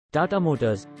Tata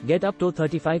Motors, get up to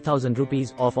 35,000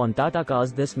 rupees off on Tata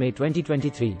cars this May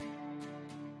 2023.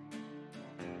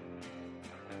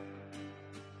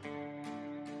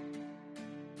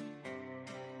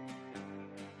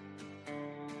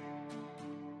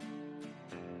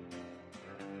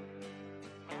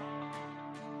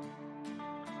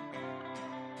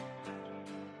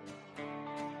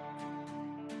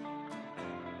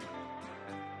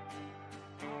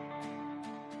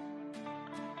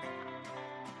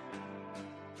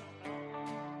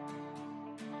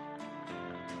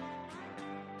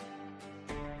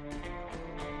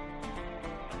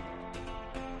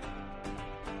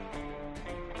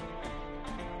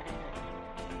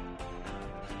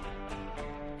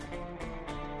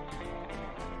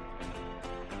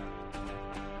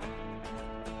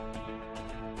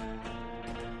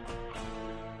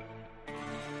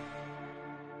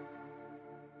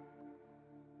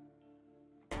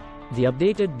 The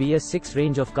updated BS6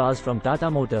 range of cars from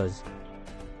Tata Motors.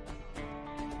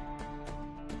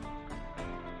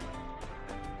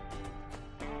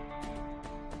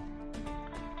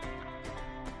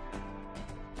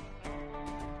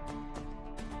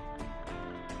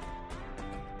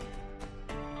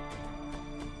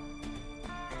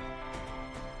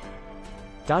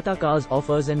 Tata Cars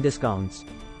offers and discounts.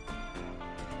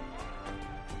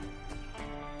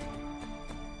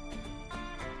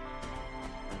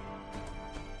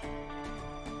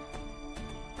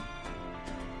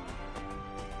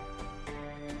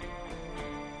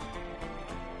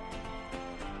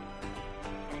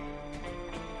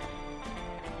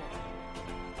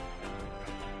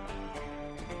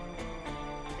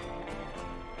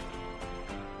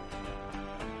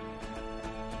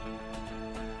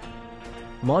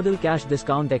 Model cash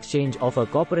discount, exchange offer,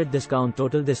 corporate discount,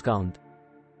 total discount.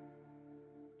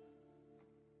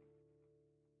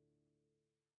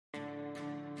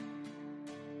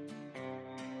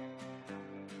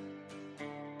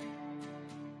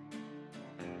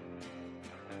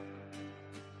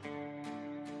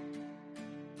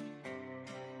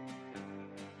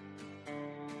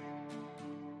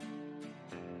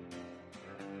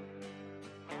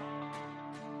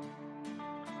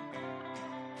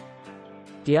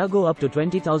 Tiago up to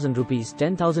 20,000 rupees,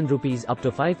 10,000 rupees up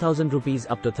to 5,000 rupees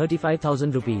up to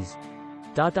 35,000 rupees.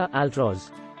 Tata Altroz.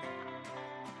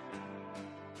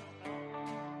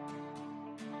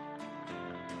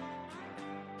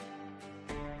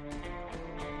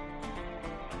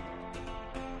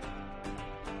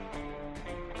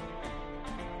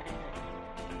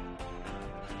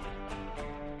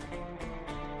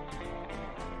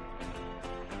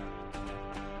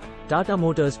 Tata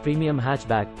Motors Premium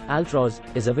Hatchback, Altroz,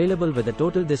 is available with a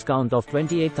total discount of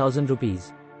 28,000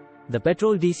 rupees. The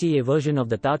petrol DCA version of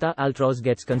the Tata Altroz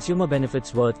gets consumer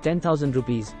benefits worth 10,000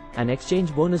 rupees, an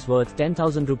exchange bonus worth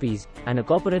 10,000 rupees, and a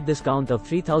corporate discount of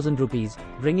 3,000 rupees,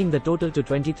 bringing the total to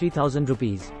 23,000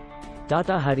 rupees.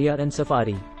 Tata Harrier and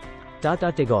Safari.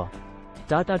 Tata Tigor.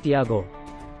 Tata Tiago.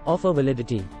 Offer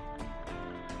validity.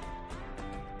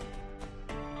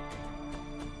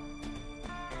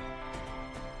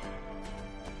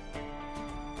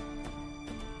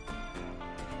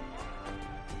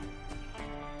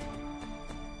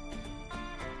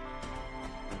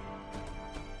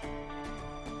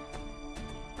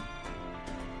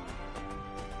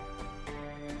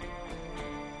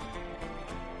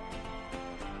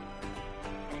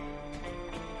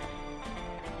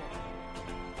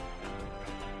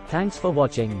 Thanks for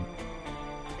watching.